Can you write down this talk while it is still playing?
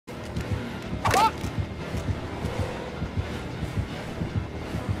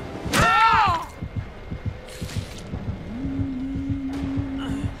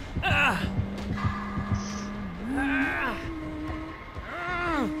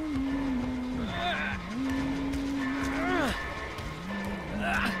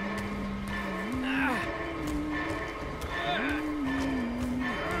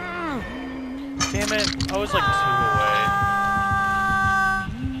Damn it, I was like 2 away.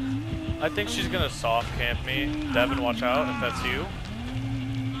 I think she's gonna soft camp me. Devin, watch out if that's you.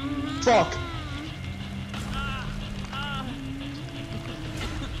 Fuck.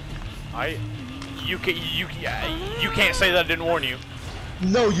 You can't say that I didn't warn you.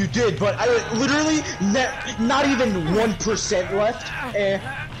 No, you did, but I literally not even 1% left.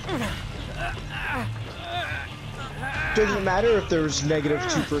 Doesn't matter if there's negative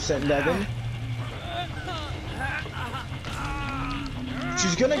 2% Devin.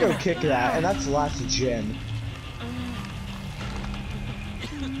 She's gonna go kick that, and that's the last gen.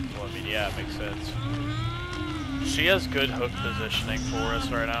 Well, I mean, yeah, it makes sense. She has good hook positioning for us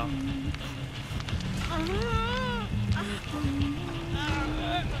right now.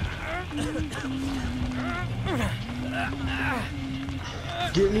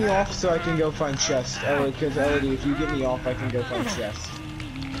 Get me off so I can go find chest. Because Elodie, if you get me off, I can go find chest.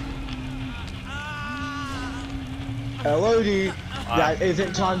 Elodie, that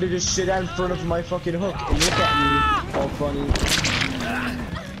isn't time to just sit out in front of my fucking hook and look at me all funny.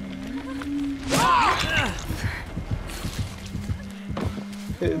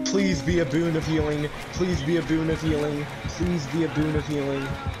 Please be a boon of healing. Please be a boon of healing. Please be a boon of healing.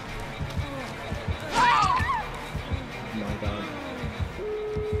 Oh my god.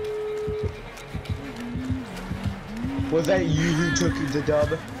 Was that you who took the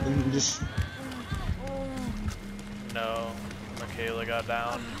dub and just... No, Michaela got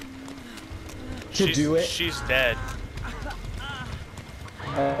down. Do it? She's dead.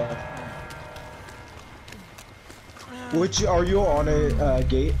 Which, are you on a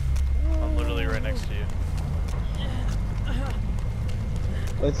gate? I'm literally right next to you.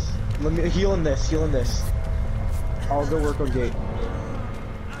 Let me heal in this, I'll go work on gate.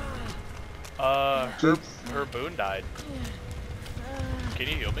 Her boon died. Can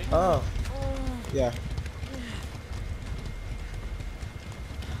you heal me? Oh. Yeah.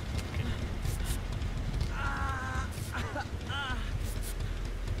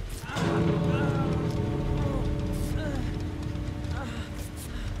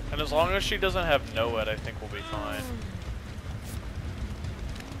 And as long as she doesn't have no-ed, I think we'll be fine.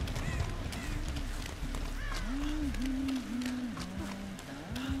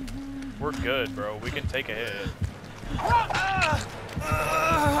 We're good, bro. We can take a hit.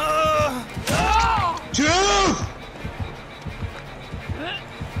 Two!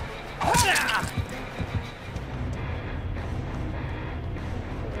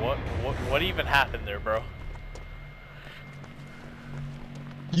 What even happened there, bro?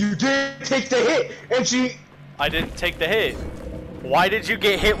 You did take the hit, and she... I didn't take the hit. Why did you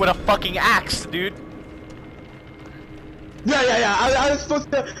get hit with a fucking axe, dude? Yeah. I was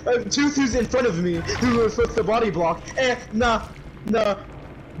supposed to... Tooth who's in front of me, who was supposed to body block. No.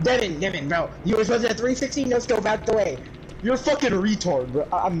 Devin, bro. You were supposed to 360 no scope out the way. You're a fucking retard, bro.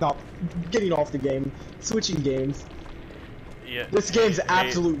 I'm not getting off the game. Switching games. Yeah. This game's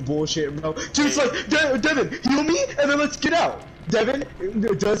absolute bullshit, bro. Tooth's like, Devin, heal me, and then let's get out. Devin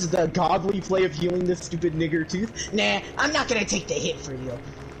does the godly play of healing this stupid nigger Tooth. Nah, I'm not gonna take the hit for you.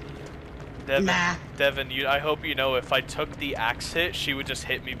 Devin, nah. Devin, I hope you know if I took the axe hit, she would just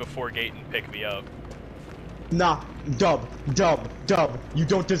hit me before gate and pick me up. Nah, dub. You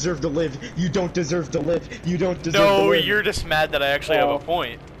don't deserve to live. You don't deserve to live. You don't deserve to live. No, you're just mad that I actually have a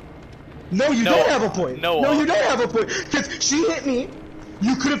point. No, you don't have a point. No, you don't have a point. Because she hit me.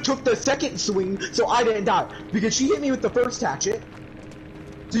 You could have took the second swing, so I didn't die. Because she hit me with the first hatchet.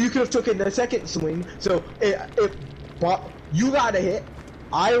 So you could have taken the second swing, so but you got a hit,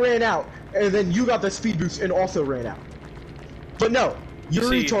 I ran out, and then you got the speed boost and also ran out. But no, your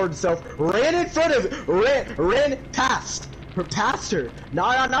retard self ran in front of ran past her. No,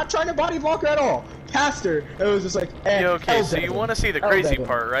 I'm not trying to body block her at all. Past her, and it was just like, okay, so you want to see the crazy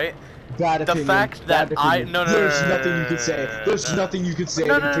part, right? Bad opinion. The fact that There's nothing you could say. There's nothing you could say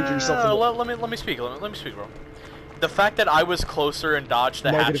to put yourself in. Let me speak. Let me speak, bro. The fact that I was closer and dodged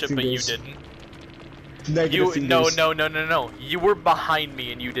the hatchet, but you didn't. No. You were behind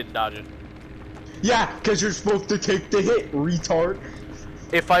me and you didn't dodge it. Yeah, because you're supposed to take the hit, retard.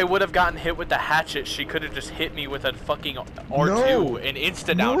 If I would have gotten hit with the hatchet, she could have just hit me with a fucking R2 and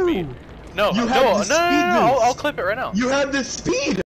insta-downed me. No, I'll clip it right now. You had the speed!